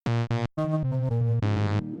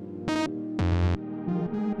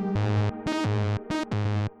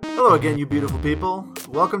Hello again, you beautiful people.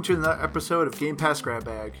 Welcome to another episode of Game Pass Grab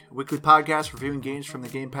Bag, a weekly podcast reviewing games from the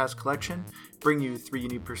Game Pass collection, bring you three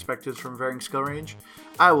unique perspectives from varying skill range.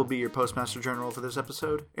 I will be your Postmaster General for this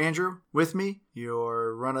episode. Andrew, with me,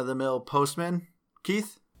 your run-of-the-mill postman,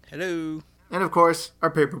 Keith. Hello. And of course,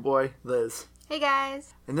 our paperboy, Liz. Hey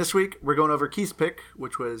guys. And this week, we're going over Keith's pick,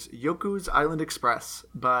 which was Yoku's Island Express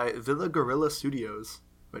by Villa Gorilla Studios,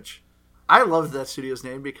 which I loved that studio's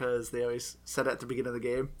name because they always said it at the beginning of the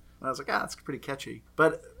game. And I was like, that's pretty catchy.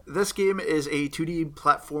 But this game is a 2D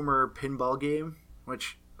platformer pinball game,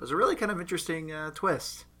 which was a really kind of interesting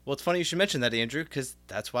twist. Well, it's funny you should mention that, Andrew, because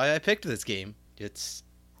that's why I picked this game. It's,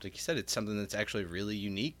 like you said, it's something that's actually really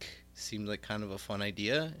unique. Seemed like kind of a fun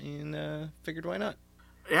idea, and figured why not.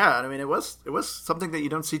 Yeah, I mean, it was something that you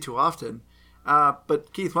don't see too often.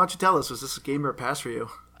 But Keith, why don't you tell us, was this a game or a pass for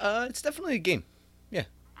you? It's definitely a game. Yeah.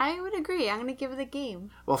 I would agree. I'm going to give it a game.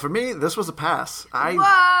 Well, for me, this was a pass. Whoa!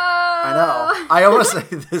 I know. I almost say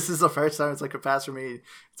this is the first time it's like a pass for me.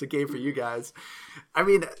 It's a game for you guys. I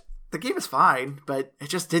mean, the game is fine, but it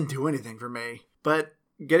just didn't do anything for me. But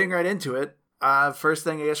getting right into it, first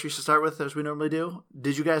thing I guess we should start with, as we normally do,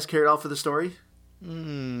 did you guys care at all for the story?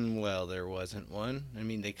 Well, there wasn't one. I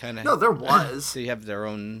mean, they kind of... No, there was. They have their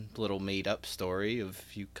own little made-up story of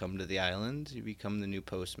you come to the island, you become the new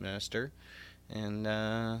postmaster, and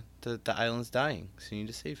the island's dying, so you need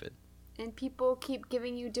to save it. And people keep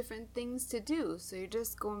giving you different things to do, so you're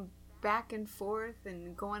just going back and forth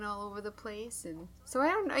and going all over the place. And so I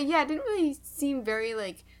don't know. Yeah, it didn't really seem very,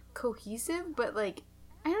 like, cohesive, but, like,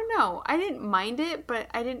 I don't know. I didn't mind it, but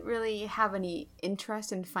I didn't really have any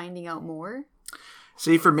interest in finding out more.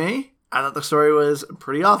 See, for me, I thought the story was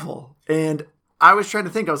pretty awful. And I was trying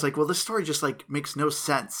to think, I was like, well, this story just, like, makes no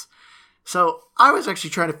sense. So I was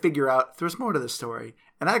actually trying to figure out if there was more to this story.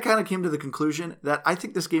 And I kind of came to the conclusion that I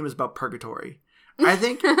think this game is about purgatory. I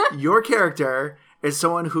think your character is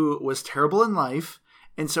someone who was terrible in life,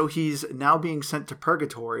 and so he's now being sent to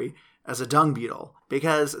purgatory as a dung beetle.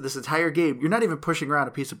 Because this entire game, you're not even pushing around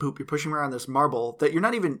a piece of poop. You're pushing around this marble that you're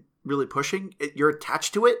not even really pushing. You're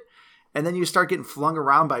attached to it. And then you start getting flung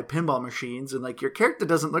around by pinball machines, and like your character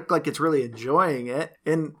doesn't look like it's really enjoying it.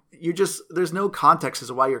 And there's no context as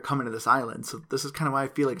to why you're coming to this island. So this is kind of why I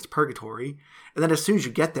feel like it's purgatory. And then as soon as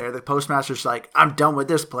you get there, the postmaster's like, I'm done with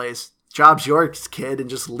this place. Job's yours, kid, and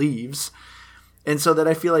just leaves. And so that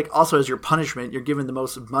I feel like also as your punishment, you're given the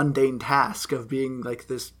most mundane task of being like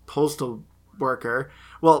this postal worker.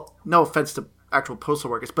 Well, no offense to actual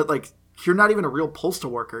postal workers, but like you're not even a real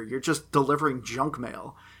postal worker. You're just delivering junk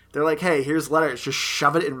mail. They're like, hey, here's letters. Just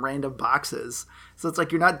shove it in random boxes. So it's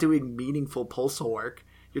like you're not doing meaningful postal work.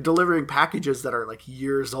 You're delivering packages that are like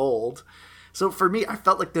years old. So for me, I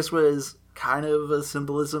felt like this was kind of a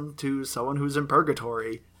symbolism to someone who's in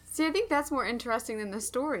purgatory. See, I think that's more interesting than the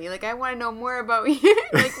story. Like, I want to know more about you,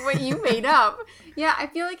 like what you made up. Yeah, I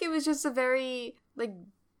feel like it was just a very like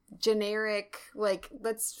generic, like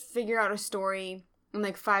let's figure out a story in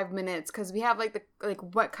like 5 minutes, because we have like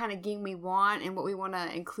what kind of game we want and what we want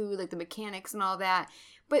to include, like the mechanics and all that.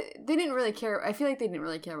 But they didn't really care. I feel like they didn't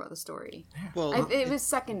really care about the story. Well, it was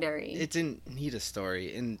secondary. It didn't need a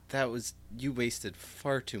story, and you wasted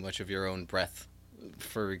far too much of your own breath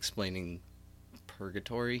for explaining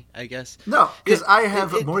purgatory, I guess. No, because I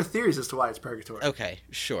have more theories as to why it's purgatory. Okay,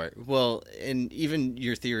 sure. Well, and even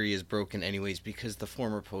your theory is broken anyways, because the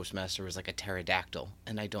former postmaster was like a pterodactyl,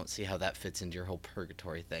 and I don't see how that fits into your whole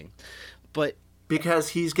purgatory thing. But because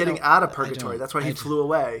he's getting out of purgatory. That's why he flew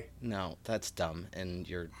away. No, that's dumb, and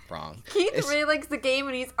you're wrong. Keith really likes the game,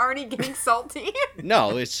 and he's already getting salty.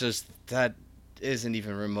 No, it's just that isn't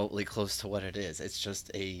even remotely close to what it is. It's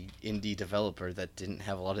just a indie developer that didn't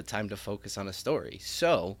have a lot of time to focus on a story.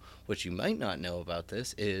 So, what you might not know about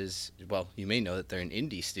this is, well, you may know that they're an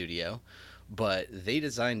indie studio, but they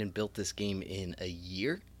designed and built this game in a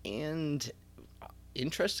year, and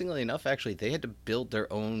interestingly enough, actually, they had to build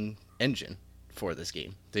their own engine for this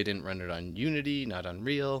game. They didn't run it on Unity, not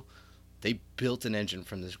Unreal. They built an engine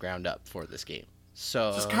from the ground up for this game.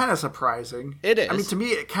 So it's kind of surprising. It is. I mean, to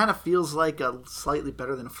me, it kind of feels like a slightly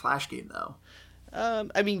better than a Flash game, though.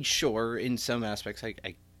 I mean, sure, in some aspects,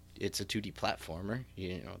 it's a 2D platformer.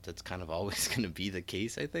 You know, that's kind of always going to be the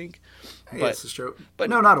case, I think. Yes, it's true. But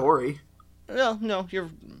no, not Ori. Well, no, you're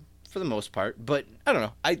for the most part. But I don't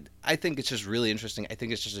know. I think it's just really interesting. I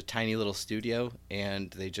think it's just a tiny little studio,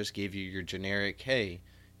 and they just gave you your generic, hey,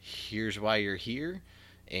 here's why you're here.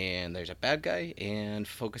 And there's a bad guy, and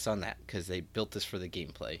focus on that, because they built this for the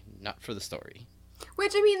gameplay, not for the story.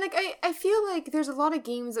 Which, I mean, like, I feel like there's a lot of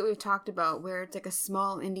games that we've talked about where it's like a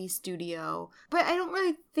small indie studio, but I don't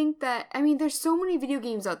really think that, I mean, there's so many video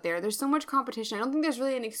games out there, there's so much competition, I don't think there's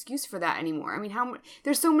really an excuse for that anymore. I mean,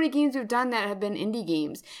 there's so many games we've done that have been indie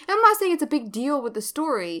games. And I'm not saying it's a big deal with the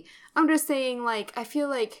story, I'm just saying, like, I feel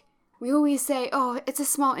like we always say, oh, it's a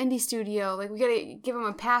small indie studio, like, we gotta give them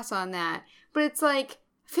a pass on that. But it's like,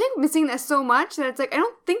 I feel like I'm missing that so much that it's like, I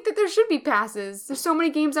don't think that there should be passes. There's so many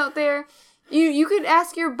games out there. You could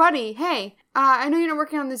ask your buddy, hey, I know you're not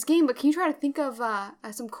working on this game, but can you try to think of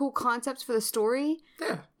some cool concepts for the story?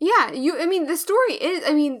 Yeah. Yeah, I mean, the story is,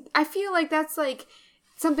 I mean, I feel like that's, like,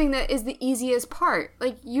 something that is the easiest part.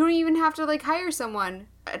 Like, you don't even have to, like, hire someone.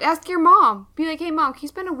 Ask your mom. Be like, hey, Mom, can you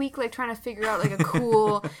spend a week, like, trying to figure out, like, a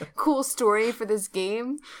cool story for this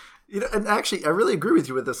game? You know, and actually, I really agree with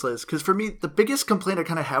you with this, Liz, because for me, the biggest complaint I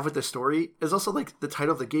kind of have with this story is also, like, the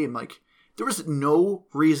title of the game. Like, there was no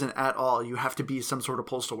reason at all you have to be some sort of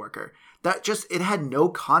postal worker. It had no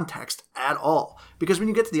context at all. Because when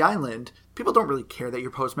you get to the island, people don't really care that you're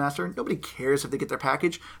postmaster. Nobody cares if they get their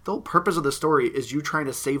package. The whole purpose of the story is you trying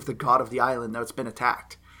to save the god of the island that's been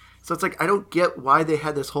attacked. So it's like, I don't get why they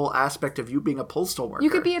had this whole aspect of you being a postal worker.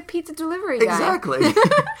 You could be a pizza delivery guy. Exactly.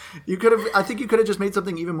 I think you could have just made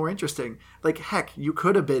something even more interesting. Like, heck, you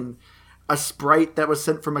could have been a sprite that was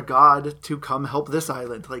sent from a god to come help this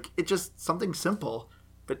island. Like, it just, something simple.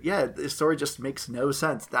 But yeah, the story just makes no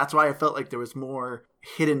sense. That's why I felt like there was more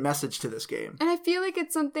hidden message to this game. And I feel like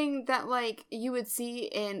it's something that, like, you would see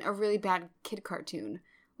in a really bad kid cartoon.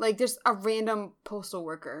 Like, just a random postal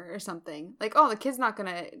worker or something. Like, oh, the kid's not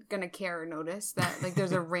gonna care or notice that, like,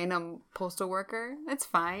 there's a random postal worker. That's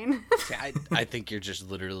fine. I think you're just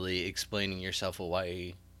literally explaining yourself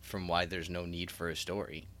away from why there's no need for a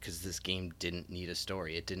story, because this game didn't need a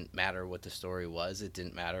story. It didn't matter what the story was. It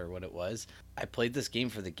didn't matter what it was. I played this game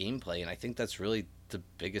for the gameplay, and I think that's really the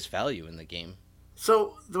biggest value in the game.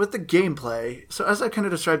 So with the gameplay, so as I kind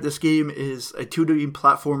of described, this game is a 2D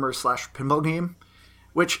platformer / pinball game,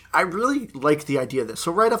 which I really like the idea of this.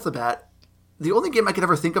 So right off the bat, the only game I could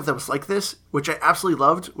ever think of that was like this, which I absolutely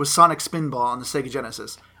loved, was Sonic Spinball on the Sega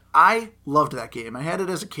Genesis. I loved that game. I had it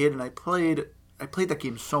as a kid, and I played that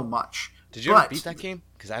game so much. Did you ever beat that game?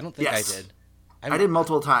 Because I don't think yes, I did. I did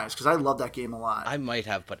multiple times because I loved that game a lot. I might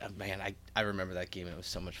have, but man, I remember that game. It was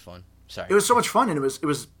so much fun. Sorry. It was so much fun, and it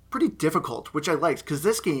was pretty difficult, which I liked, because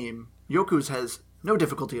this game, Yoku's, has no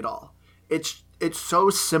difficulty at all. It's so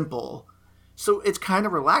simple, so it's kind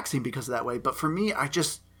of relaxing because of that way. But for me,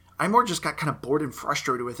 I more just got kind of bored and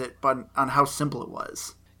frustrated with it, but on how simple it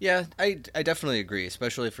was. Yeah, I definitely agree,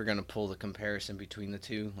 especially if we're going to pull the comparison between the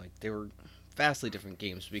two. Like, they were vastly different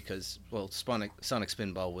games because, well, Sonic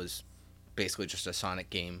Spinball was basically just a Sonic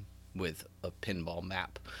game with a pinball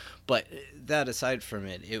map. But that aside from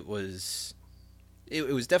it, it was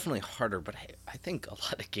definitely harder, but I think a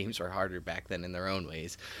lot of games were harder back then in their own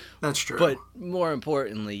ways. That's true. But more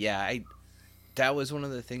importantly, yeah, that was one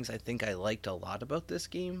of the things I think I liked a lot about this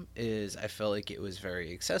game, is I felt like it was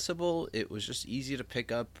very accessible. It was just easy to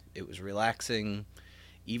pick up. It was relaxing.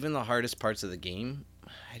 Even the hardest parts of the game,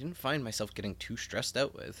 I didn't find myself getting too stressed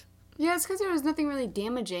out with. Yeah, it's because there was nothing really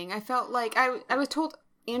damaging. I felt like I was told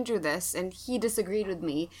Andrew this, and he disagreed with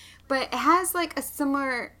me, but it has like a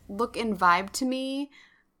similar look and vibe to me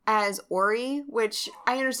as Ori, which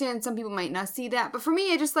I understand some people might not see that, but for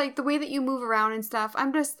me, I just like the way that you move around and stuff,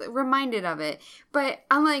 I'm just reminded of it. But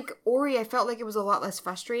unlike Ori, I felt like it was a lot less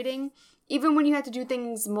frustrating. Even when you had to do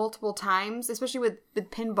things multiple times, especially with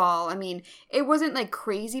pinball, I mean, it wasn't like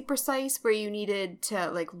crazy precise where you needed to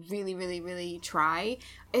like really, really, really try.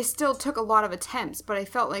 It still took a lot of attempts, but I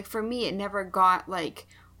felt like for me, it never got like,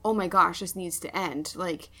 oh my gosh, this needs to end.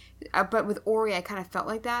 Like, but with Ori, I kind of felt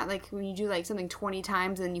like that. Like when you do like something 20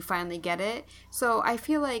 times and then you finally get it. So I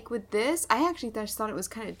feel like with this, I actually just thought it was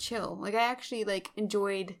kind of chill. Like I actually like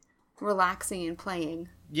enjoyed relaxing and playing.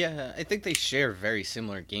 Yeah, I think they share very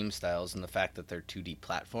similar game styles in the fact that they're 2D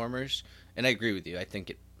platformers. And I agree with you. I think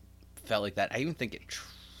it felt like that. I even think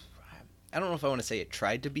I don't know if I want to say it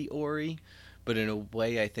tried to be Ori, but in a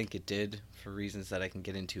way I think it did, for reasons that I can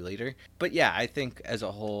get into later. But yeah, I think as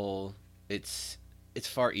a whole, it's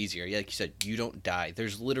far easier. Like you said, you don't die.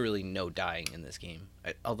 There's literally no dying in this game.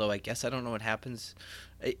 Although I guess I don't know what happens.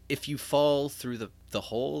 If you fall through the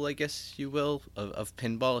hole, I guess you will, of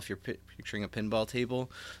pinball, if you're picturing a pinball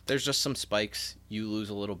table, there's just some spikes. You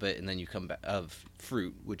lose a little bit, and then you come back of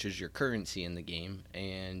fruit, which is your currency in the game,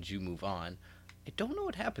 and you move on. I don't know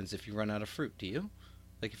what happens if you run out of fruit. Do you?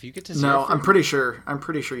 Like, if you get to zero No, fruit? I'm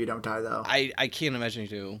pretty sure you don't die, though. I can't imagine you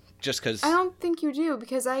do, just because... I don't think you do,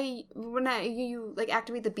 because when you like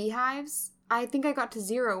activate the beehives, I think I got to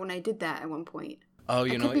 0 when I did that at one point. Oh, I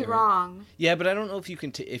you know could be what, you're right. wrong. Yeah, but I don't know if you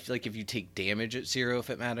can if you take damage at 0 if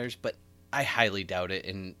it matters, but I highly doubt it,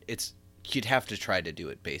 and you'd have to try to do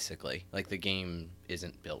it basically. Like the game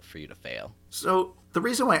isn't built for you to fail. So the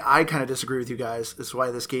reason why I kind of disagree with you guys is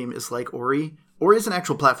why this game is like Ori. Ori is an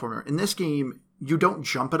actual platformer. In this game, you don't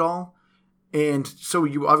jump at all. And so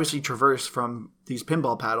you obviously traverse from these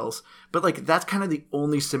pinball paddles, but like that's kind of the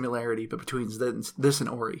only similarity between this and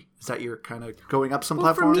Ori is that you're kind of going up some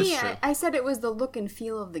platforms. For me, I said it was the look and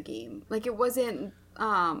feel of the game. Like it wasn't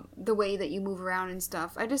the way that you move around and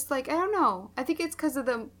stuff. I just I don't know. I think it's because of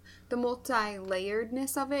the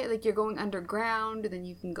multi-layeredness of it. Like you're going underground and then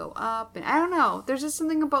you can go up, and I don't know. There's just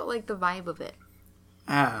something about like the vibe of it.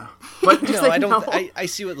 But no, I don't. No. I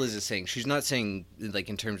see what Liz is saying. She's not saying like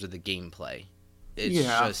in terms of the gameplay. It's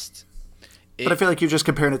just. But I feel like you're just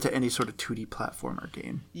comparing it to any sort of 2D platformer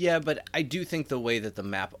game. Yeah, but I do think the way that the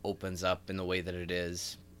map opens up and the way that it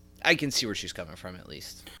is, I can see where she's coming from at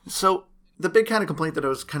least. So the big kind of complaint that I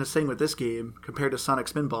was kind of saying with this game compared to Sonic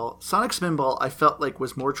Spinball, I felt like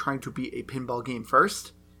was more trying to be a pinball game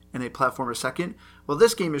first and a platformer second. Well,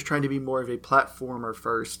 this game is trying to be more of a platformer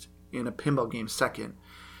first and a pinball game second.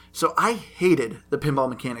 So I hated the pinball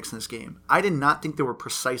mechanics in this game. I did not think they were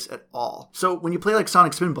precise at all. So when you play like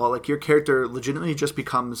Sonic Spinball, like your character legitimately just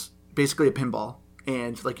becomes basically a pinball.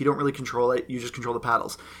 And like you don't really control it, you just control the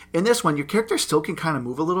paddles. In this one, your character still can kind of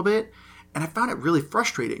move a little bit. And I found it really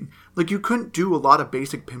frustrating. Like you couldn't do a lot of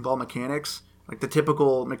basic pinball mechanics. Like the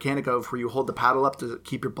typical mechanic of where you hold the paddle up to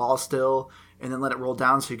keep your ball still and then let it roll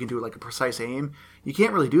down so you can do like a precise aim. You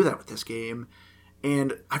can't really do that with this game.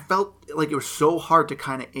 And I felt like it was so hard to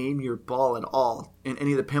kind of aim your ball at all in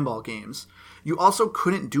any of the pinball games. You also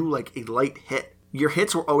couldn't do like a light hit. Your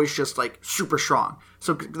hits were always just like super strong.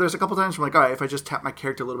 So there's a couple times where I'm like, all right, if I just tap my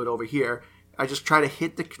character a little bit over here, I just try to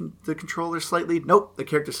hit the controller slightly. Nope, the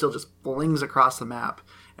character still just flings across the map.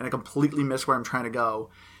 And I completely miss where I'm trying to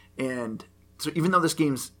go. And so even though this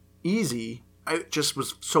game's easy, it just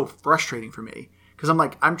was so frustrating for me. Because I'm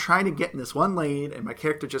like, I'm trying to get in this one lane, and my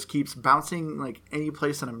character just keeps bouncing like any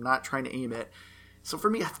place, and I'm not trying to aim it. So for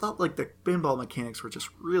me, I felt like the pinball mechanics were just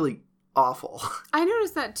really awful. I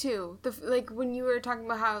noticed that too. Like when you were talking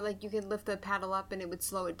about how like you could lift the paddle up and it would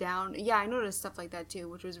slow it down. Yeah, I noticed stuff like that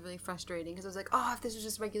too, which was really frustrating because I was like, oh, if this was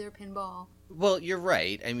just regular pinball. Well, you're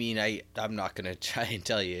right. I mean, I'm not gonna try and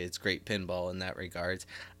tell you it's great pinball in that regards.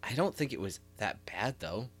 I don't think it was that bad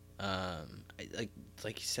though.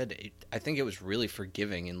 Like you said, I think it was really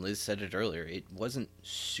forgiving, and Liz said it earlier. It wasn't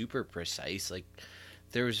super precise. Like,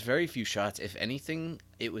 there was very few shots. If anything,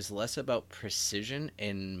 it was less about precision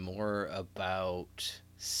and more about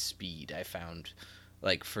speed, I found,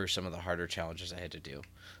 like, for some of the harder challenges I had to do.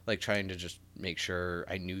 Like, trying to just make sure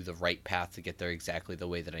I knew the right path to get there exactly the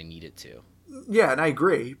way that I needed to. Yeah, and I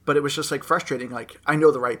agree, but it was just, like, frustrating. Like, I know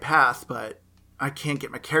the right path, but I can't get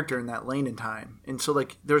my character in that lane in time. And so,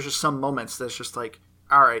 like, there's just some moments that's just like,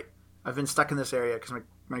 all right, I've been stuck in this area because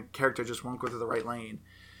my character just won't go through the right lane.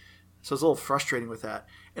 So it's a little frustrating with that.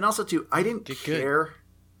 And also, too, I didn't care.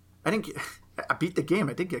 I beat the game.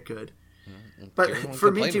 I did get good. But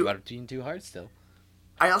for me, too, about it being too hard still.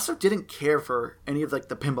 I also didn't care for any of, like,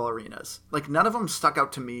 the pinball arenas. Like, none of them stuck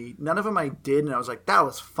out to me. None of them I did, and I was like, that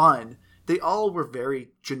was fun. They all were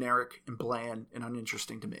very generic and bland and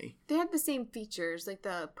uninteresting to me. They had the same features, like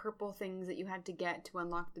the purple things that you had to get to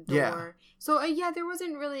unlock the door. Yeah. So,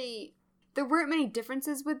 there weren't many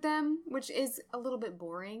differences with them, which is a little bit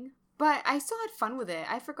boring. But I still had fun with it.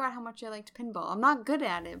 I forgot how much I liked pinball. I'm not good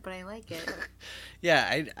at it, but I like it.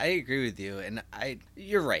 Yeah, I agree with you. And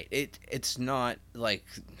you're right. It's not like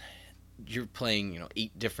you're playing,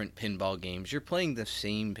 8 different pinball games. You're playing the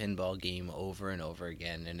same pinball game over and over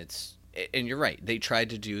again, and you're right. They tried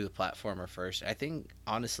to do the platformer first. I think,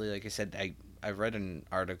 honestly, like I said, I read an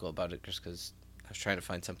article about it just because I was trying to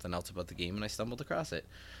find something else about the game, and I stumbled across it.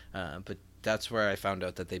 But that's where I found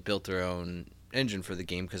out that they built their own engine for the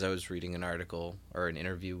game because I was reading an article or an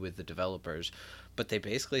interview with the developers. But they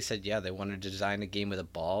basically said, yeah, they wanted to design a game with a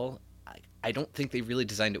ball. I don't think they really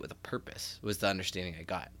designed it with a purpose, was the understanding I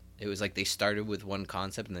got. It was like they started with one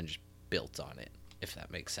concept and then just built on it, if that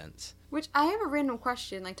makes sense. Which, I have a random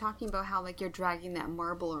question, like talking about how like you're dragging that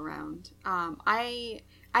marble around. I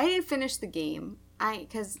didn't finish the game,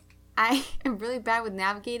 because I am really bad with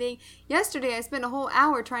navigating. Yesterday, I spent a whole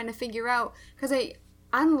hour trying to figure out, because I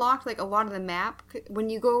unlocked like a lot of the map. When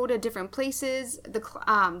you go to different places, the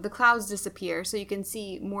clouds disappear, so you can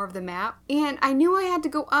see more of the map. And I knew I had to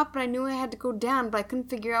go up, and I knew I had to go down, but I couldn't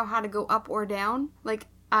figure out how to go up or down.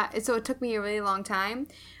 So it took me a really long time.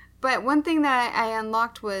 But one thing that I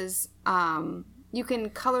unlocked was you can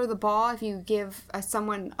color the ball if you give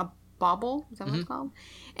someone bauble. Is that what it's called?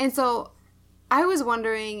 And so I was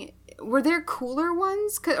wondering, were there cooler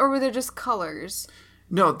ones, or were there just colors?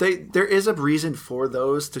 No, there is a reason for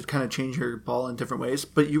those to kind of change your ball in different ways,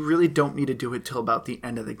 but you really don't need to do it till about the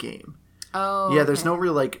end of the game. Oh, yeah. There's no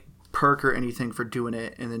real like perk or anything for doing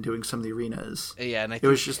it and then doing some of the arenas. Yeah, and it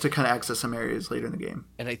was just to kind of access some areas later in the game.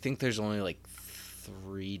 And I think there's only like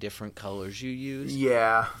 3 different colors you use.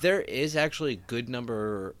 Yeah, there is actually a good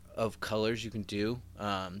number of colors you can do,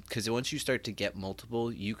 because once you start to get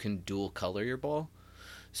multiple, you can dual color your ball.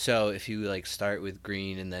 So if you like start with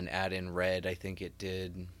green and then add in red, I think it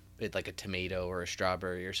like a tomato or a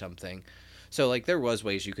strawberry or something. So like there was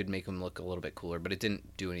ways you could make them look a little bit cooler, but it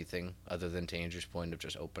didn't do anything other than to Andrew's point of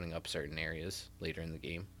just opening up certain areas later in the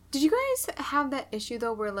game. Did you guys have that issue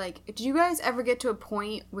though where like, did you guys ever get to a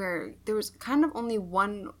point where there was kind of only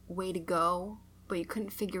one way to go, but you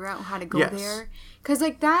couldn't figure out how to go there? Because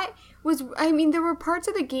like that was, I mean, there were parts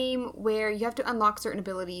of the game where you have to unlock certain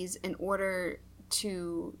abilities in order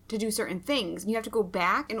to do certain things. You have to go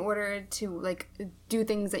back in order to like do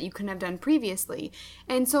things that you couldn't have done previously.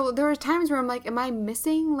 And so there were times where I'm like, am I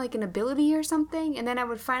missing like an ability or something? And then I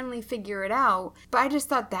would finally figure it out. But I just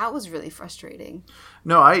thought that was really frustrating.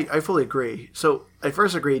 No, I fully agree. So I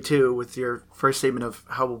first agree too with your first statement of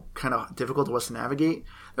how kind of difficult it was to navigate.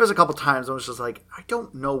 There was a couple times I was just like, I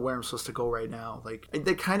don't know where I'm supposed to go right now. Like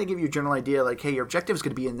they kind of give you a general idea like, hey, your objective is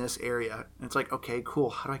going to be in this area. And it's like, okay, cool.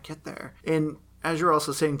 How do I get there? And as you're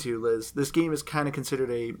also saying too, Liz, this game is kind of considered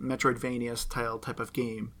a Metroidvania style type of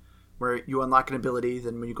game where you unlock an ability,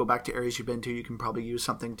 then when you go back to areas you've been to, you can probably use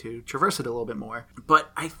something to traverse it a little bit more.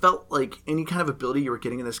 But I felt like any kind of ability you were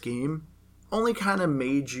getting in this game only kind of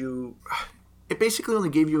made you... It basically only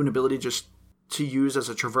gave you an ability just to use as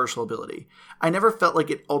a traversal ability. I never felt like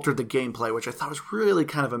it altered the gameplay, which I thought was really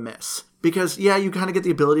kind of a miss. Because, yeah, you kind of get the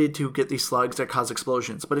ability to get these slugs that cause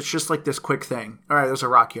explosions, but it's just like this quick thing. All right, there's a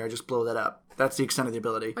rock here, I just blow that up. That's the extent of the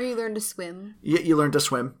ability. Or you learn to swim. Yeah, you learn to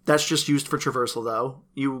swim. That's just used for traversal, though.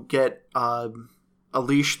 You get a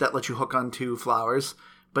leash that lets you hook onto flowers,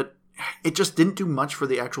 but it just didn't do much for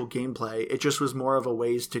the actual gameplay. It just was more of a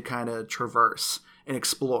ways to kind of traverse and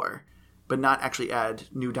explore, but not actually add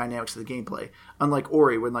new dynamics to the gameplay. Unlike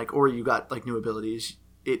Ori, when like Ori you got like new abilities,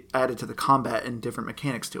 it added to the combat and different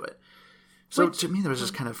mechanics to it. So to me, that was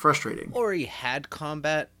just kind of frustrating. Ori had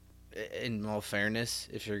combat, in all fairness,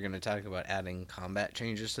 if you're going to talk about adding combat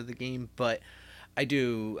changes to the game, but I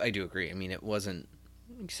do agree. I mean, it wasn't,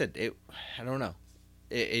 like you said, I don't know.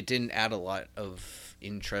 It didn't add a lot of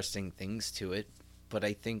interesting things to it, but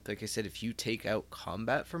I think, like I said, if you take out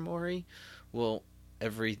combat from Ori, well,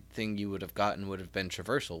 everything you would have gotten would have been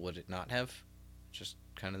traversal, would it not have? Just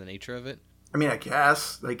kind of the nature of it. I mean, I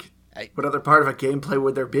guess, like, what other part of a gameplay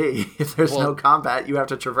would there be? If there's no combat, you have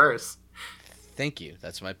to traverse. Thank you.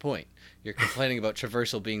 That's my point. You're complaining about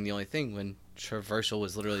traversal being the only thing when traversal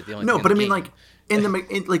was literally the only thing. No, but I mean, like,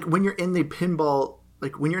 like when you're in the pinball,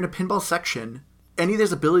 like when you're in a pinball section, any of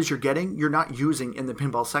those abilities you're getting, you're not using in the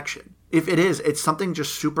pinball section. If it is, it's something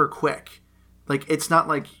just super quick. Like, it's not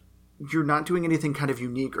like you're not doing anything kind of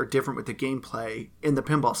unique or different with the gameplay in the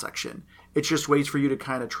pinball section. It's just ways for you to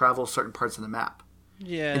kind of travel certain parts of the map.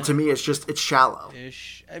 Yeah. And to me, it's shallow.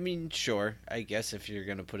 Ish. I mean, sure. I guess if you're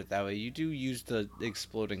going to put it that way, you do use the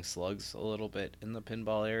exploding slugs a little bit in the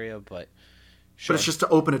pinball area, but sure. But it's just to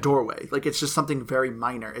open a doorway. Like, it's just something very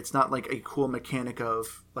minor. It's not like a cool mechanic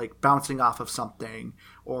of, like, bouncing off of something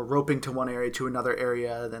or roping to one area to another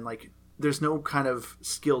area. Then, like, there's no kind of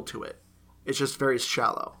skill to it. It's just very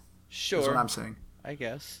shallow. Sure. That's what I'm saying. I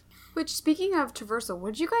guess. Which, speaking of traversal,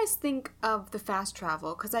 what did you guys think of the fast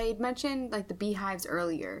travel? Because I had mentioned, like, the beehives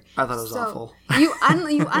earlier. I thought it was awful. you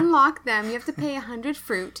unlock them. You have to pay 100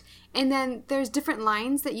 fruit. And then there's different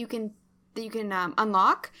lines that you can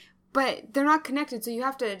unlock. But they're not connected, so you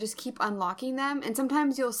have to just keep unlocking them. And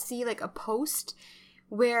sometimes you'll see, like, a post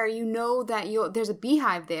where you know that there's a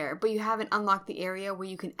beehive there, but you haven't unlocked the area where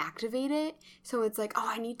you can activate it. So it's like, oh,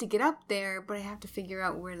 I need to get up there, but I have to figure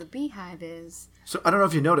out where the beehive is. So I don't know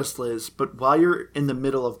if you noticed, Liz, but while you're in the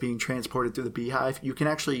middle of being transported through the beehive, you can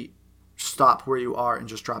actually stop where you are and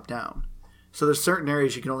just drop down. So there's certain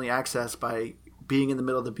areas you can only access by being in the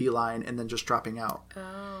middle of the beeline and then just dropping out.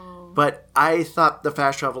 Oh. But I thought the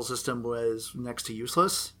fast travel system was next to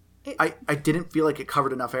useless. I didn't feel like it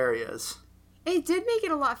covered enough areas. It did make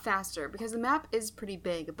it a lot faster because the map is pretty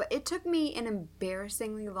big, but it took me an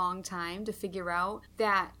embarrassingly long time to figure out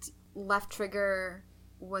that left trigger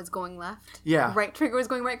was going left. Yeah. Right trigger was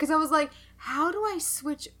going right. Because I was like, how do I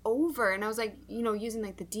switch over? And I was like, using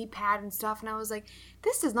like the D-pad and stuff. And I was like,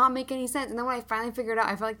 this does not make any sense. And then when I finally figured it out,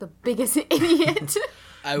 I felt like the biggest idiot.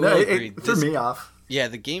 I will agree. It threw me off. Yeah,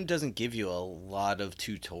 the game doesn't give you a lot of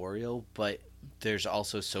tutorial, but there's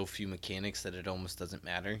also so few mechanics that it almost doesn't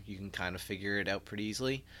matter. You can kind of figure it out pretty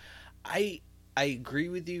easily. I I agree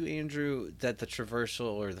with you, Andrew, that the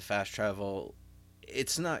traversal or the fast travel,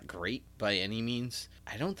 it's not great by any means.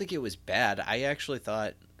 I don't think it was bad. I actually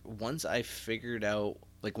thought once I figured out,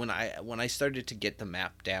 like when I started to get the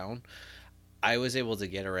map down, I was able to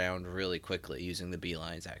get around really quickly using the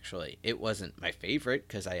beelines. Actually, it wasn't my favorite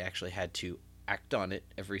because I actually had to act on it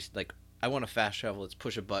every, like, I want to fast travel. Let's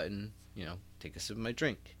push a button. Take a sip of my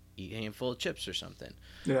drink, eat a handful of chips or something.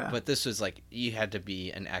 Yeah. But this was like you had to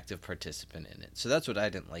be an active participant in it. So that's what I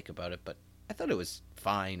didn't like about it. But I thought it was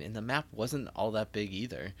fine, and the map wasn't all that big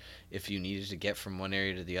either. If you needed to get from one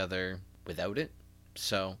area to the other without it,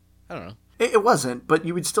 so I don't know. It wasn't, but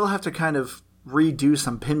you would still have to kind of redo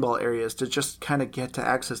some pinball areas to just kind of get to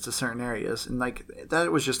access to certain areas, and like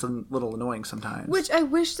that was just a little annoying sometimes. Which I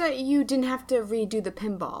wish that you didn't have to redo the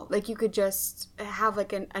pinball. Like you could just have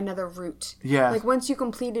like another route. Yeah. Like once you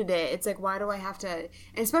completed it, it's like, why do I have to?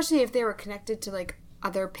 And especially if they were connected to like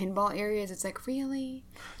other pinball areas, it's like, really?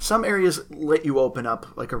 Some areas let you open up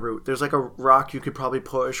like a route. There's like a rock you could probably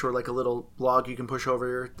push, or like a little log you can push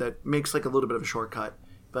over that makes like a little bit of a shortcut,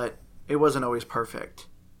 but it wasn't always perfect.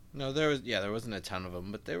 No, there wasn't a ton of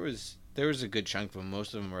them, but there was a good chunk of them.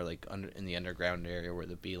 Most of them were like in the underground area where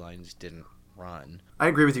the beelines didn't run. I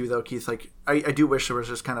agree with you though, Keith. Like I do wish there was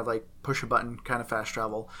just kind of like push a button kind of fast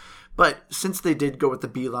travel. But since they did go with the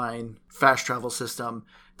beeline fast travel system,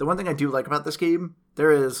 the one thing I do like about this game,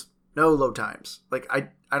 there is no load times. Like I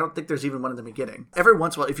don't think there's even one in the beginning. Every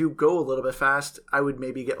once in a while, if you go a little bit fast, I would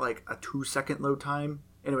maybe get like a 2-second load time,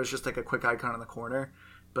 and it was just like a quick icon in the corner.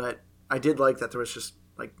 But I did like that there was just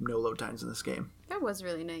like no load times in this game. That was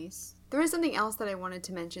really nice. There is something else that I wanted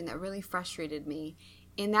to mention that really frustrated me,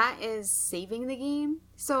 and that is saving the game.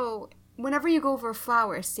 So whenever you go over a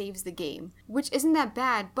flower, it saves the game, which isn't that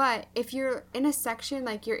bad. But if you're in a section,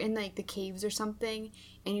 like you're in like the caves or something,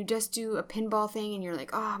 and you just do a pinball thing, and you're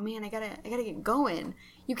like, oh man, I gotta get going,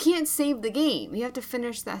 you can't save the game. You have to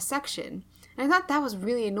finish that section. And I thought that was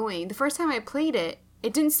really annoying. The first time I played it,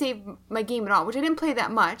 it didn't save my game at all, which I didn't play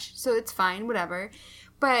that much, so it's fine, whatever.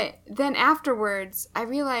 But then afterwards, I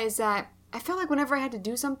realized that I felt like whenever I had to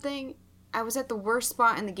do something, I was at the worst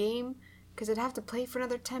spot in the game because I'd have to play for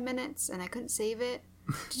another 10 minutes and I couldn't save it.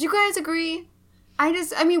 Did you guys agree?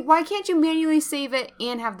 I mean, why can't you manually save it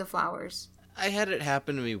and have the flowers? I had it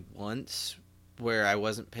happen to me once where I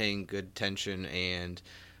wasn't paying good attention and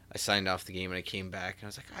I signed off the game and I came back and I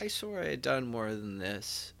was like, I swore I had done more than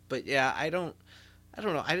this. But yeah, I don't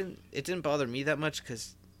know. It didn't bother me that much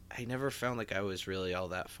because I never found like I was really all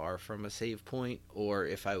that far from a save point, or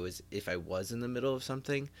if I was in the middle of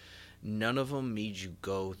something, none of them made you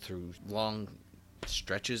go through long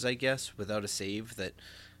stretches, I guess, without a save. That,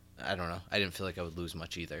 I don't know. I didn't feel like I would lose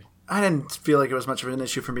much either. I didn't feel like it was much of an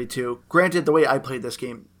issue for me too. Granted, the way I played this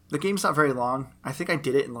game, the game's not very long. I think I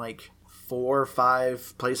did it in like 4 or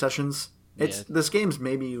 5 play sessions. This game's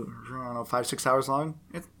maybe, I don't know, 5-6 hours long.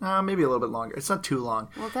 It's maybe a little bit longer. It's not too long.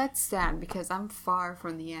 Well, that's sad because I'm far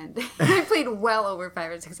from the end. I played well over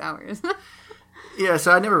 5 or 6 hours. Yeah,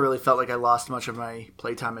 so I never really felt like I lost much of my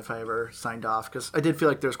playtime if I ever signed off, because I did feel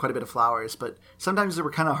like there was quite a bit of flowers, but sometimes they were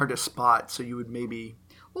kind of hard to spot, so you would maybe.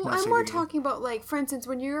 Well, I'm more talking about, like, for instance,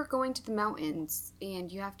 when you're going to the mountains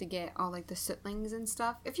and you have to get all, like, the sootlings and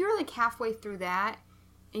stuff. If you're, like, halfway through that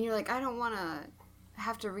and you're like, I don't want to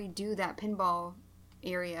have to redo that pinball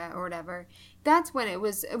area or whatever, that's when it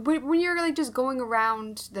was, when you're like just going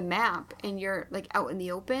around the map and you're like out in the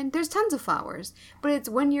open, there's tons of flowers, but it's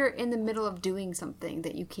when you're in the middle of doing something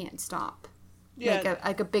that you can't stop. Yeah,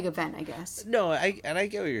 like a big event, I guess. No, I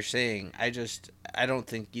get what you're saying. I don't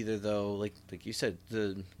think either though, like you said,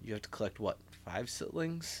 you have to collect what, 5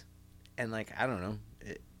 sootlings, and like I don't know,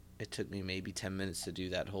 it took me maybe 10 minutes to do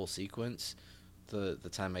that whole sequence the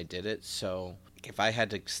time I did it. So if I had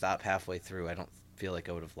to stop halfway through, I don't feel like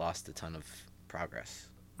I would have lost a ton of progress.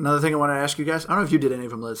 Another thing I want to ask you guys, I don't know if you did any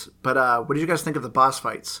of them, Liz, but what did you guys think of the boss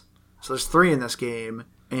fights? So there's 3 in this game,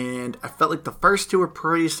 and I felt like the first 2 were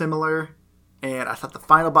pretty similar, and I thought the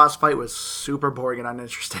final boss fight was super boring and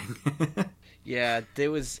uninteresting. Yeah, it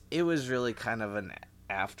was really kind of an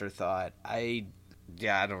afterthought. I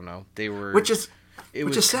don't know. They were... Which is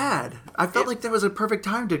sad. I felt like there was a perfect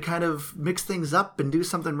time to kind of mix things up and do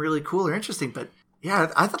something really cool or interesting, but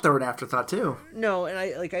yeah, I thought they were an afterthought too. No, and I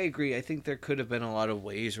agree. I think there could have been a lot of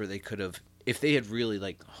ways where they could have, if they had really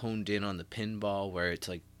like honed in on the pinball, where it's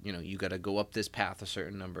like, you got to go up this path a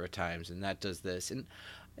certain number of times and that does this. And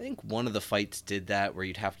I think one of the fights did that, where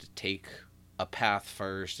you'd have to take a path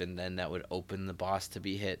first and then that would open the boss to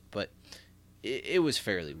be hit. But it was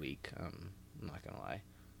fairly weak. I'm not gonna lie.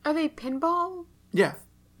 Are they pinball? Yeah.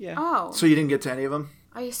 Yeah. Oh, So you didn't get to any of them?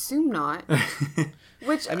 I assume not.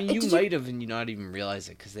 Which I mean, you did might have and you not even realize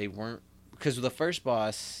it because they weren't. Because the first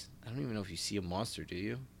boss, I don't even know if you see a monster, do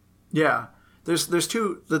you? Yeah. There's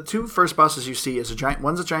two. The two first bosses you see is a giant.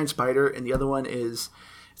 One's a giant spider, and the other one is.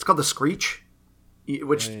 It's called the Screech,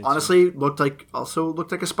 which Right, honestly looked like a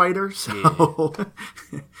spider. So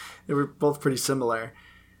they were both pretty similar.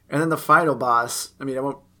 And then the final boss. I mean, I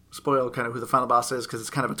won't spoil kind of who the final boss is because it's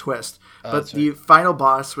kind of a twist. Oh, but the final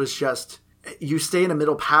boss was just you stay in a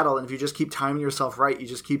middle paddle, and if you just keep timing yourself right, you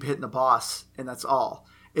just keep hitting the boss, and that's all.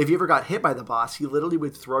 If you ever got hit by the boss, he literally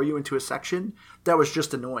would throw you into a section that was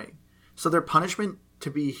just annoying. So their punishment to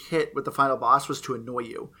be hit with the final boss was to annoy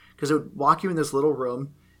you. Because it would walk you in this little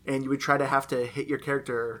room, and you would try to have to hit your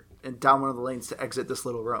character and down one of the lanes to exit this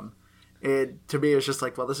little room. And to me, it's just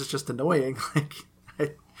like, well, this is just annoying.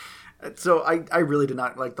 So I really did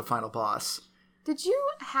not like the final boss. Did you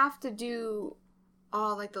have to do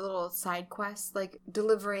all like the little side quests, like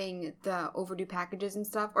delivering the overdue packages and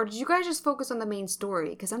stuff, or did you guys just focus on the main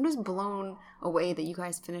story? Because I'm just blown away that you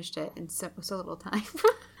guys finished it in so little time.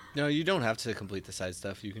 No, you don't have to complete the side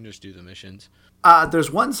stuff. You can just do the missions.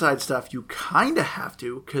 There's one side stuff you kind of have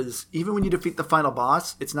to, because even when you defeat the final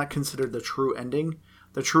boss, it's not considered the true ending.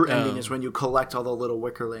 The true ending is when you collect all the little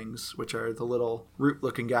wickerlings, which are the little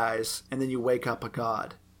root-looking guys, and then you wake up a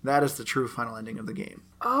god. That is the true final ending of the game.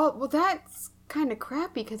 Oh, well, that's kind of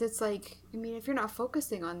crappy because it's like, I mean, if you're not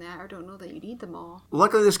focusing on that, I don't know that you need them all.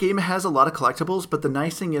 Luckily, this game has a lot of collectibles, but the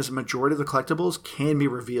nice thing is a majority of the collectibles can be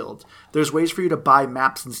revealed. There's ways for you to buy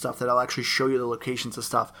maps and stuff that'll actually show you the locations of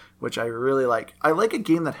stuff, which I really like. I like a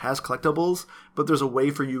game that has collectibles, but there's a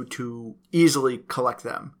way for you to easily collect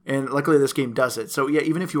them. And luckily, this game does it. So yeah,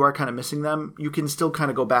 even if you are kind of missing them, you can still kind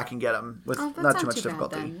of go back and get them with not too much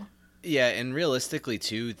difficulty. Then. Yeah, and realistically,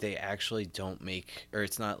 too, they actually don't make, or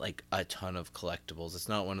it's not like a ton of collectibles. It's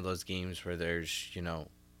not one of those games where there's,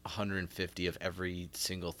 150 of every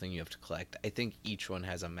single thing you have to collect. I think each one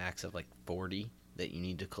has a max of like 40 that you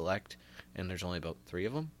need to collect, and there's only about 3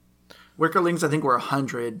 of them. Wickerlings, I think, were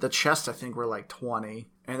 100. The chests, I think, were like 20.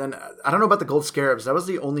 And then, I don't know about the gold scarabs. That was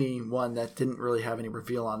the only one that didn't really have any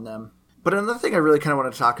reveal on them. But another thing I really kind of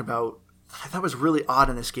want to talk about, I thought was really odd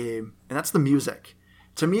in this game, and that's the music.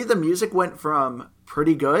 To me, the music went from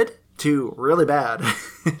pretty good to really bad.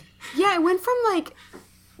 Yeah, it went from like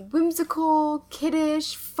whimsical,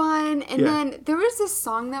 kiddish, fun, and then there was this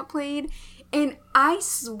song that played, and I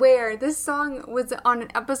swear this song was on an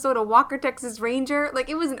episode of Walker, Texas Ranger. Like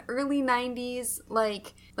it was an early 90s,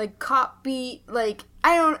 like cop beat, like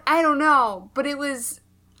I don't know, but it was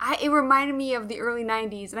it reminded me of the early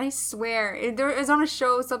 90s, and I swear it was on a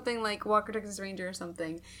show, something like Walker, Texas Ranger or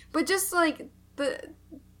something. But just like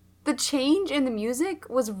the change in the music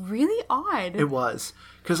was really odd. It was.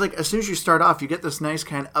 Because, like, as soon as you start off, you get this nice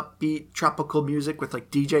kind of upbeat tropical music with, like,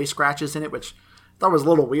 DJ scratches in it, which I thought was a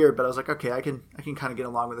little weird, but I was like, okay, I can kind of get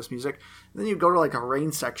along with this music. And then you go to, like, a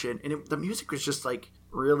rain section, and the music was just, like,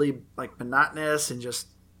 really, like, monotonous and just,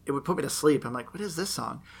 it would put me to sleep. I'm like, what is this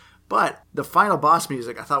song? But the final boss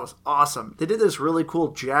music I thought was awesome. They did this really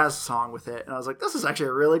cool jazz song with it, and I was like, this is actually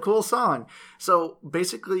a really cool song. So,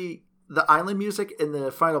 basically, the island music and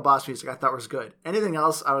the final boss music I thought was good. Anything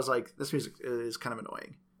else, I was like, this music is kind of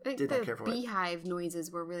annoying. Did not care for it. The beehive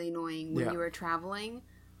noises were really annoying when you were traveling.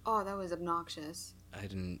 Oh, that was obnoxious. I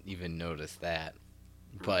didn't even notice that.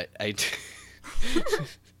 But I...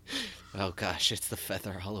 Oh gosh, it's the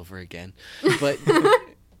feather all over again. But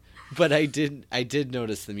but I did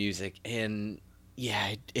notice the music, and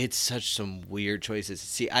yeah, it's such some weird choices.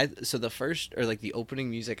 See, so the first, or like the opening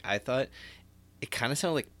music, I thought it kind of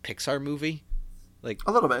sounded like Pixar movie, like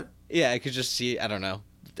a little bit. Yeah, I could just see. I don't know.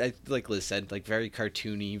 Like Liz said, like very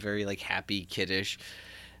cartoony, very like happy, kiddish.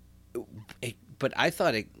 But I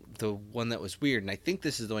thought the one that was weird, and I think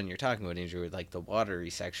this is the one you're talking about, Andrew, with like the watery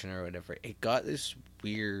section or whatever. It got this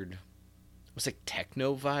weird, it was like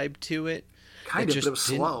techno vibe to it. Kind of, but it was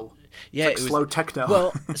slow. Yeah, it was slow techno.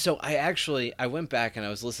 Well, so I went back and I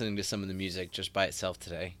was listening to some of the music just by itself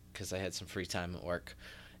today because I had some free time at work,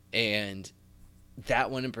 and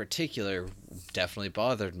that one in particular definitely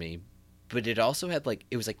bothered me, but it also had like,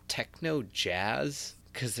 it was like techno jazz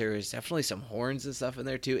because there was definitely some horns and stuff in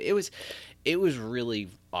there too. It was really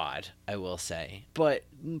odd, I will say, but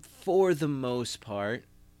for the most part,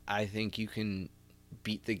 I think you can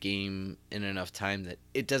beat the game in enough time that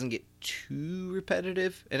it doesn't get too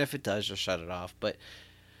repetitive, and if it does, just shut it off. But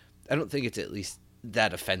I don't think it's at least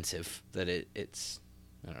that offensive that it's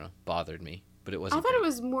I don't know, bothered me. But it wasn't. I thought it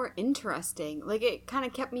was more interesting. Like, it kind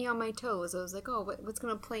of kept me on my toes. I was like, oh, what's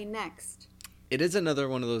going to play next? It is another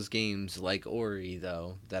one of those games like Ori,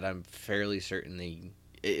 though, that I'm fairly certain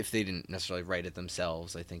if they didn't necessarily write it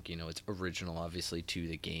themselves, I think, it's original, obviously, to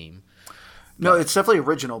the game. No, it's definitely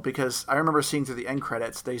original, because I remember seeing through the end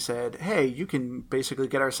credits, they said, hey, you can basically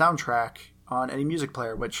get our soundtrack on any music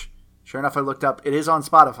player, which, sure enough, I looked up. It is on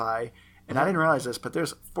Spotify, and I didn't realize this, but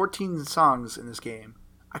there's 14 songs in this game.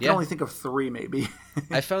 I can only think of 3, maybe.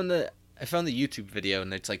 I found the YouTube video,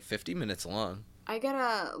 and it's like 50 minutes long. I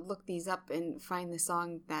gotta look these up and find the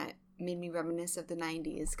song that made me reminisce of the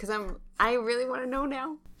 90s, because I really want to know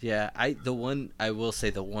now. Yeah, I will say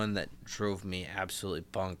the one that drove me absolutely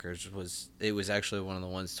bonkers was actually one of the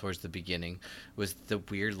ones towards the beginning, was the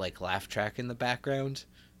weird like laugh track in the background.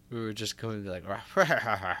 We were just going to be like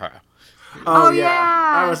oh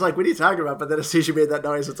yeah. I was like, what are you talking about? But then as soon as you made that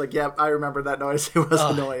noise, it's like, yeah, I remember that noise. It was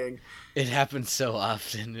annoying. It happens so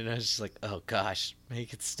often, and I was just like, oh gosh,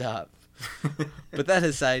 make it stop. But that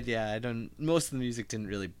aside, yeah, most of the music didn't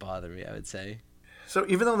really bother me, I would say. So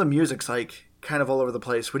even though the music's like kind of all over the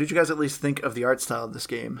place, what did you guys at least think of the art style of this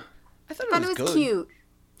game? I thought it was good. Cute.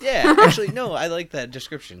 Yeah, actually, no, I like that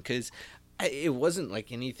description, because it wasn't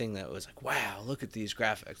like anything that was like, wow, look at these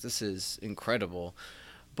graphics, this is incredible.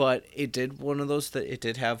 But it did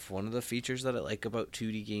have one of the features that I like about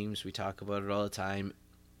 2D games. We talk about it all the time.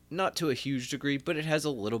 Not to a huge degree, but it has a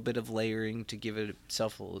little bit of layering to give it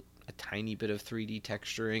itself a tiny bit of 3D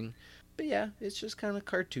texturing. But yeah, it's just kind of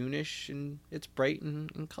cartoonish, and it's bright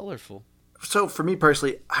and colorful. So for me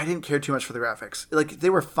personally, I didn't care too much for the graphics. Like, they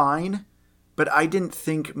were fine, but I didn't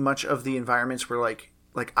think much of the environments were like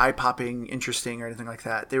eye-popping, interesting, or anything like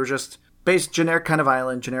that. They were just based generic kind of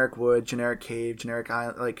island, generic wood, generic cave, generic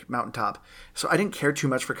island, like mountaintop. So I didn't care too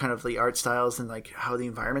much for kind of the art styles and like how the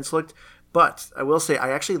environments looked. But I will say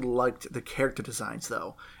I actually liked the character designs,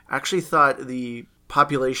 though. I actually thought the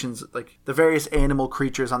populations, like the various animal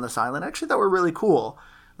creatures on this island, actually that were really cool.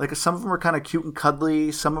 Like, some of them were kind of cute and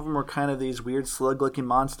cuddly. Some of them were kind of these weird slug-looking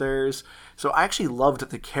monsters. So I actually loved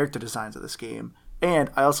the character designs of this game. And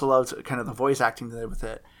I also loved kind of the voice acting they did with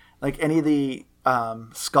it. Like, any of the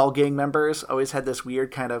Skull Gang members always had this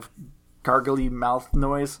weird kind of gargly mouth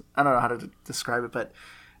noise. I don't know how to describe it, but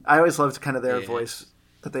I always loved kind of their voice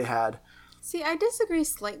that they had. See, I disagree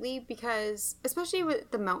slightly, because, especially with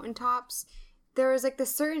the mountaintops, there was like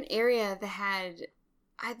this certain area that had...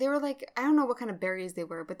 they were like, I don't know what kind of berries they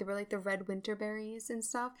were, but they were like the red winter berries and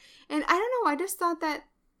stuff. And I don't know, I just thought that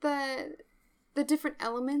the different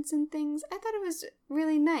elements and things, I thought it was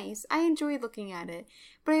really nice. I enjoyed looking at it.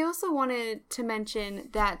 But I also wanted to mention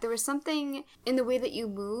that there was something in the way that you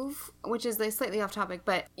move, which is like slightly off topic,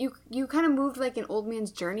 but you kind of moved like an old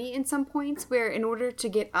man's journey in some points, where in order to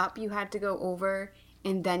get up, you had to go over,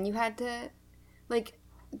 and then you had to, like...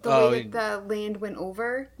 The way that the land went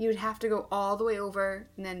over, you would have to go all the way over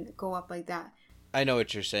and then go up like that. I know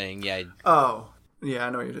what you're saying, yeah. Oh, yeah, I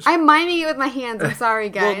know what you're just... I'm miming it with my hands, I'm sorry,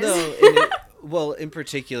 guys. In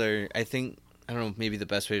particular, I think, I don't know, maybe the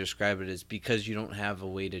best way to describe it is because you don't have a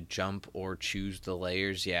way to jump or choose the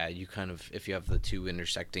layers, yeah, you kind of, if you have the two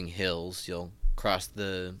intersecting hills, you'll cross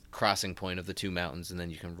the crossing point of the two mountains, and then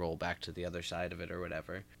you can roll back to the other side of it or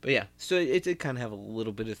whatever. But yeah, so it did kind of have a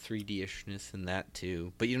little bit of 3D-ishness in that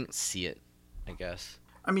too, but you don't see it, I guess.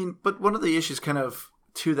 I mean, but one of the issues kind of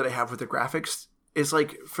too that I have with the graphics is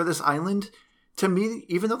like, for this island, to me,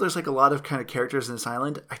 even though there's like a lot of kind of characters in this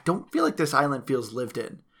island, I don't feel like this island feels lived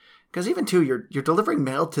in. Because even too, you're delivering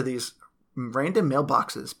mail to these random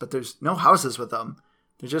mailboxes, but there's no houses with them.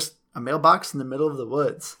 They're just a mailbox in the middle of the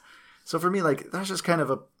woods. So for me, like, that's just kind of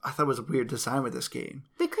I thought it was a weird design with this game.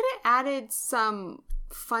 They could have added some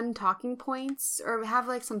fun talking points, or have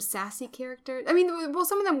like some sassy characters. I mean, well,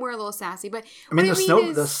 some of them were a little sassy, but I mean,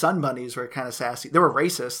 the sun bunnies were kind of sassy. They were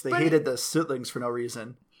racist. They hated the Sootlings for no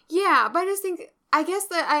reason. Yeah, but I guess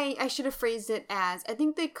that I should have phrased it as, I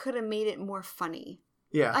think they could have made it more funny.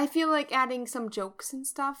 Yeah. I feel like adding some jokes and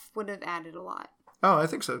stuff would have added a lot. Oh, I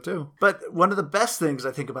think so too. But one of the best things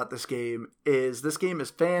I think about this game is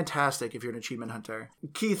fantastic if you're an achievement hunter.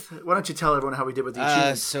 Keith, why don't you tell everyone how we did with the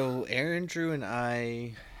achievements? So Aaron, Drew, and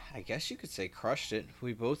I guess you could say crushed it.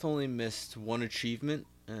 We both only missed one achievement,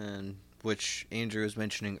 which Andrew was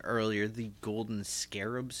mentioning earlier, the golden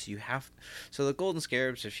scarabs. So the golden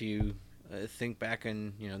scarabs, if you think back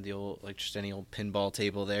in, the old, like just any old pinball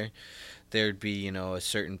table there'd be, a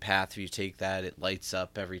certain path. If you take that, it lights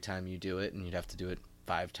up every time you do it, and you'd have to do it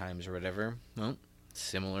 5 times or whatever. Well,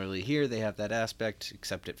 similarly here, they have that aspect,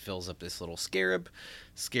 except it fills up this little scarab.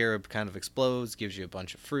 Scarab kind of explodes, gives you a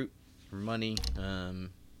bunch of fruit or money, and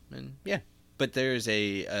yeah. But there's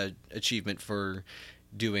a achievement for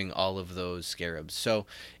doing all of those scarabs. So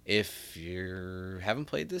if you haven't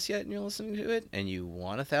played this yet and you're listening to it and you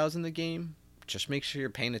want 1,000 the game, just make sure you're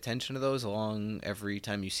paying attention to those along every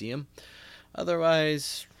time you see them.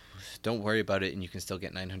 Otherwise, don't worry about it and you can still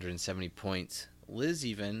get 970 points. Liz,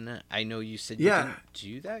 even, I know you said you didn't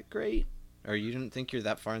do that great, or you didn't think you're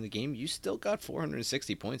that far in the game. You still got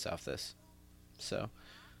 460 points off this. So,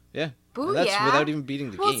 yeah. Booyah. That's without even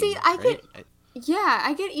beating the game. See, right?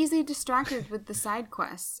 I get easily distracted with the side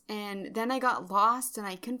quests, and then I got lost and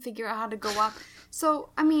I couldn't figure out how to go up. So,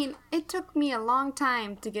 I mean, it took me a long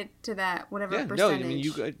time to get to that whatever percentage. No, I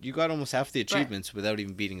mean, you got almost half the achievements without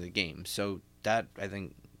even beating the game. So that, I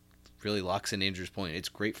think, really locks in Andrew's point. It's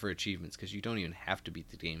great for achievements because you don't even have to beat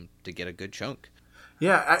the game to get a good chunk.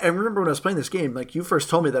 Yeah, I remember when I was playing this game, like, you first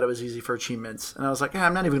told me that it was easy for achievements, and I was like,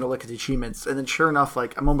 I'm not even going to look at the achievements. And then sure enough,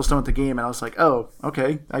 like, I'm almost done with the game, and I was like, oh,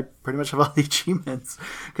 okay, I pretty much have all the achievements.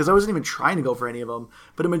 Because I wasn't even trying to go for any of them.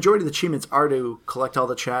 But a majority of the achievements are to collect all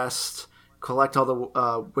the chests, collect all the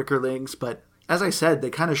Wickerlings, but as I said, they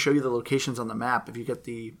kind of show you the locations on the map if you get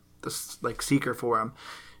the like, seeker for them.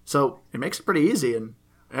 So it makes it pretty easy, and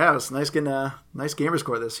yeah, it was nice getting a nice gamer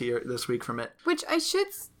score this week from it. Which I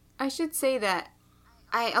should say that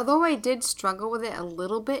although I did struggle with it a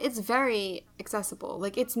little bit, it's very accessible.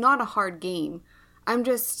 Like, it's not a hard game. I'm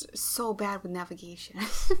just so bad with navigation.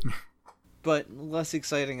 But less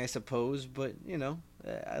exciting, I suppose. But, you know,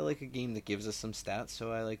 I like a game that gives us some stats,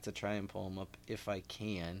 so I like to try and pull them up if I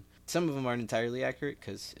can. Some of them aren't entirely accurate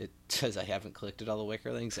because it says I haven't collected all the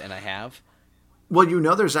Wickerlings, and I have. Well, you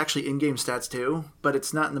know there's actually in-game stats too, but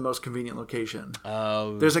it's not in the most convenient location.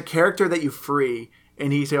 Oh. There's a character that you free,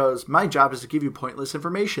 and he goes, my job is to give you pointless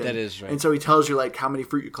information. That is right. And so he tells you, like, how many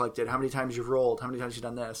fruit you collected, how many times you've rolled, how many times you've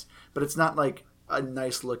done this. But it's not, like, a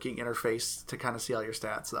nice-looking interface to kind of see all your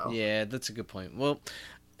stats, though. Yeah, that's a good point. Well,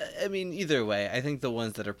 I mean, either way, I think the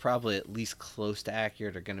ones that are probably at least close to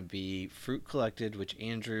accurate are going to be fruit collected, which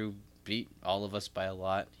Andrew beat all of us by a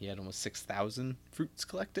lot. He had almost 6,000 fruits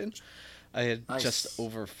collected. I had just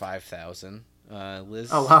over 5,000. Liz.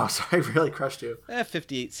 Oh, wow. So I really crushed you.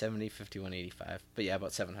 5870, 5185. But yeah,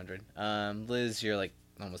 about 700. Liz, you're like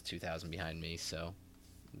almost 2,000 behind me, so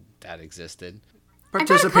that existed.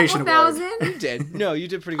 Participation award. You did. No, you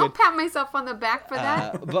did pretty good. I'll pat myself on the back for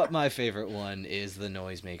that. But my favorite one is the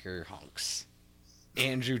Noisemaker Honks.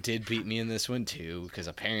 Andrew did beat me in this one too, because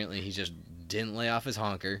apparently he just didn't lay off his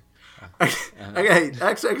honker. Okay,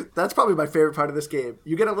 actually, that's probably my favorite part of this game.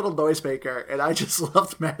 You get a little noisemaker, and I just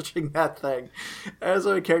loved mashing that thing. As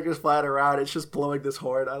my character's flying around, it's just blowing this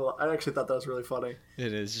horn. I actually thought that was really funny.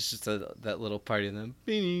 It is. It's just that little party in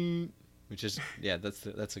them, which is, yeah,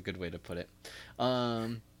 that's a good way to put it. But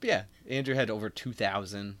yeah, Andrew had over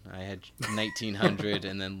 2,000. I had 1,900,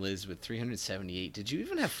 and then Liz with 378. Did you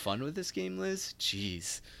even have fun with this game, Liz?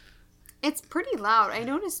 Jeez. It's pretty loud. I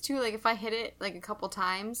noticed too, like, if I hit it like a couple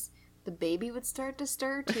times, the baby would start to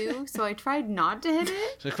stir too, so I tried not to hit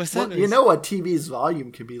it. Like, what's that well, you know what? TV's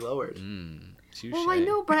volume can be lowered. Well, I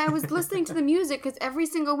know, but I was listening to the music because every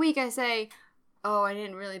single week I say, oh, I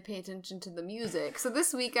didn't really pay attention to the music. So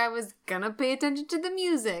this week I was gonna pay attention to the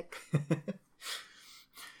music.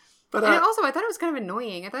 But and also, I thought it was kind of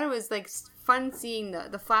annoying. I thought it was like fun seeing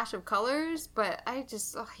the flash of colors, but I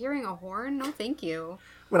just, hearing a horn, no thank you.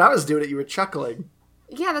 When I was doing it, you were chuckling.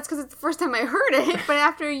 Yeah, that's because it's the first time I heard it. But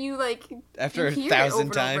after you, like... After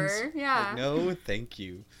 1,000 times? Yeah. Like, no, thank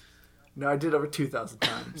you. No, I did over 2,000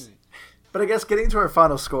 times. But I guess getting to our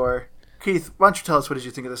final score, Keith, why don't you tell us what did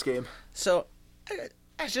you think of this game? So,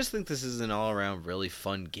 I just think this is an all-around really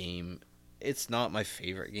fun game. It's not my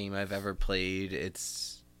favorite game I've ever played.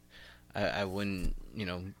 I wouldn't,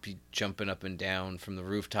 be jumping up and down from the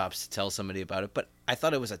rooftops to tell somebody about it, but I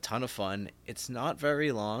thought it was a ton of fun. It's not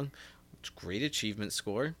very long. It's great achievement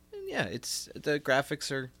score. And yeah, the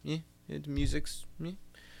graphics are, the music's,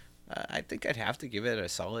 I think I'd have to give it a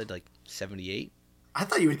solid, 78. I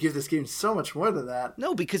thought you would give this game so much more than that.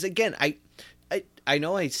 No, because again, I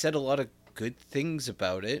know I said a lot of good things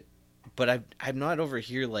about it, but I'm not over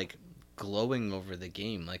here, glowing over the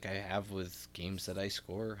game like I have with games that I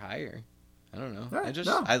score higher. I don't know. Yeah,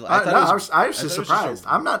 I was just surprised.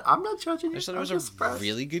 I'm not judging you. I just thought it was a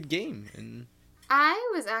really good game, and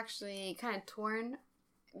I was actually kind of torn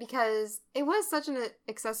because it was such an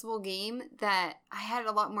accessible game that I had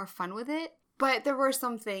a lot more fun with it. But there were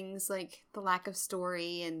some things like the lack of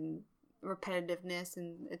story and repetitiveness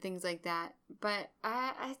and things like that. But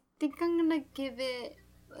I think I'm gonna give it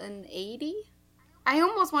an 80. I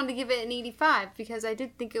almost wanted to give it an 85 because I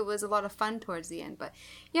did think it was a lot of fun towards the end. But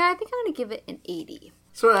yeah, I think I'm going to give it an 80.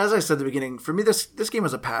 So as I said at the beginning, for me, this game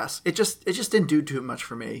was a pass. It just didn't do too much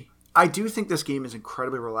for me. I do think this game is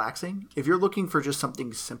incredibly relaxing. If you're looking for just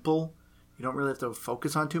something simple, you don't really have to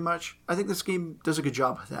focus on too much. I think this game does a good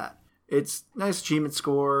job with that. It's nice achievement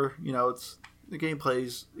score. It's the game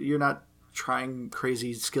plays. You're not trying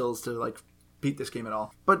crazy skills to like beat this game at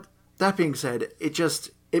all. But that being said,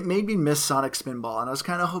 it made me miss Sonic Spinball, and I was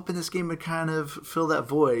kind of hoping this game would kind of fill that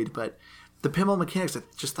void. But the pinball mechanics I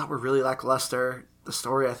just thought were really lackluster. The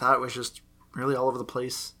story I thought was just really all over the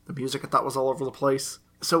place. The music I thought was all over the place.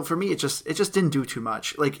 So for me, it just didn't do too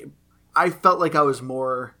much. Like, I felt like I was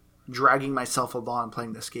more dragging myself along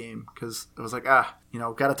playing this game because I was like, got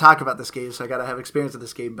to talk about this game, so I got to have experience with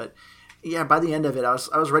this game. But yeah, by the end of it, I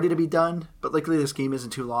was ready to be done. But luckily, this game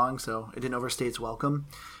isn't too long, so it didn't overstay its welcome.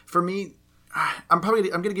 For me, I'm going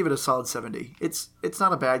to give it a solid 70. It's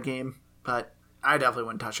not a bad game, but I definitely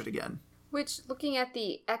wouldn't touch it again. Which, looking at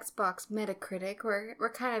the Xbox Metacritic,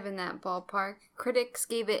 we're kind of in that ballpark. Critics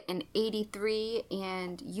gave it an 83,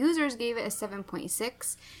 and users gave it a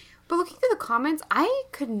 7.6. But looking through the comments, I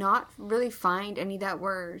could not really find any that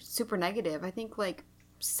were super negative. I think like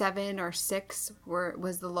 7 or 6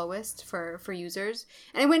 was the lowest for users.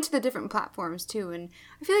 And it went to the different platforms too. And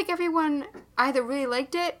I feel like everyone either really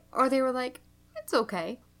liked it or they were like, it's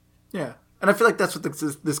okay. Yeah. And I feel like that's what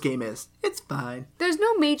this game is. It's fine. There's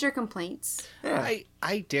no major complaints. Yeah.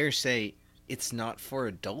 I dare say it's not for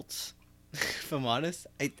adults, if I'm honest.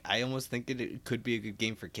 I almost think it could be a good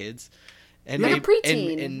game for kids. And like maybe, a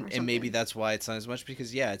preteen and maybe that's why it's not as much,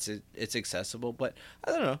 because it's accessible. But I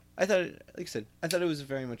don't know. I thought, like I said, it was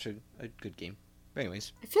very much a good game. But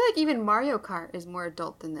anyways, I feel like even Mario Kart is more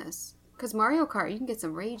adult than this, because Mario Kart, you can get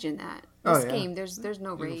some rage in that. This game, there's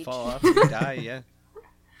no you rage. can fall off, you can die, yeah.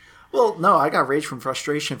 Well, no, I got rage from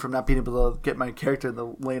frustration from not being able to get my character in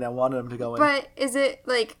the lane I wanted him to go in. But is it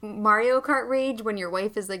like Mario Kart rage when your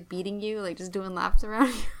wife is like beating you, like just doing laps around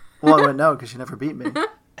you? Well, I wouldn't know because you never beat me.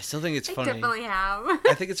 I still think it's funny. I definitely have.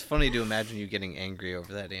 I think it's funny to imagine you getting angry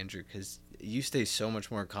over that, Andrew, because you stay so much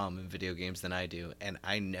more calm in video games than I do, and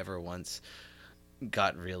I never once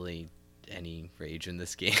got really any rage in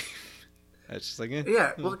this game. I was just like, eh.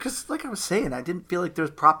 Yeah, well, because like I was saying, I didn't feel like there's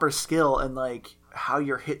proper skill in like how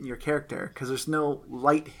you're hitting your character, because there's no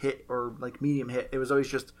light hit or like medium hit. It was always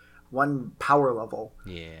just one power level.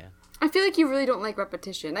 Yeah. I feel like you really don't like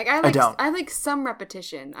repetition. Like I like some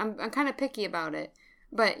repetition. I'm kind of picky about it.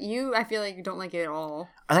 But I feel like you don't like it at all.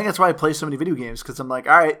 I think that's why I play so many video games, because I'm like,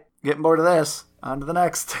 all right, getting bored of this, on to the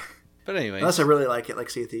next. But anyway, unless I really like it, like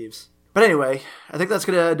Sea of Thieves. But anyway, I think that's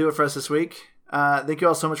gonna do it for us this week. Thank you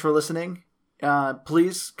all so much for listening.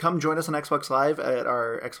 Please come join us on Xbox Live at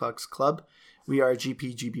our Xbox Club. We are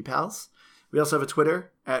GPGB Pals. We also have a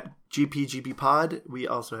Twitter at GPGBPod. We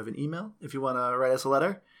also have an email if you want to write us a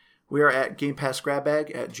letter. We are at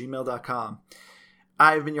GamePassGrabBag@gmail.com.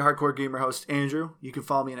 I've been your hardcore gamer host, Andrew. You can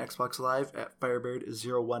follow me on Xbox Live at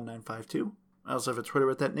Firebird01952. I also have a Twitter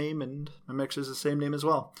with that name, and my mixer is the same name as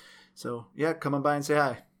well. So, yeah, come on by and say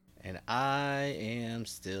hi. And I am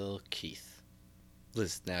still Keith.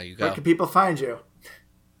 Liz, now you go. Where can people find you?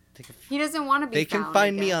 He doesn't want to be They found, can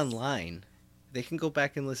find me online. They can go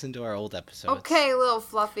back and listen to our old episodes. Okay, little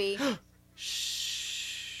Fluffy. Shh.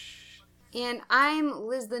 And I'm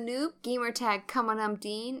Liz the Noob, gamertag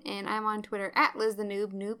ComeOnUmpteen, and I'm on Twitter at Liz the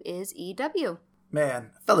Noob. Noob is EW.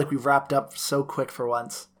 Man, I felt like we wrapped up so quick for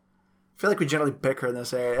once. I feel like we generally bicker in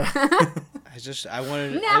this area. I just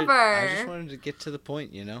wanted to get to the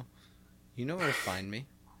point, you know? You know where to find me.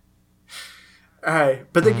 All right,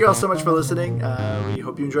 but thank you all so much for listening. We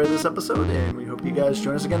hope you enjoyed this episode, and we hope you guys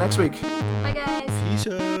join us again next week. Bye, guys. Peace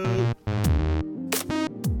out.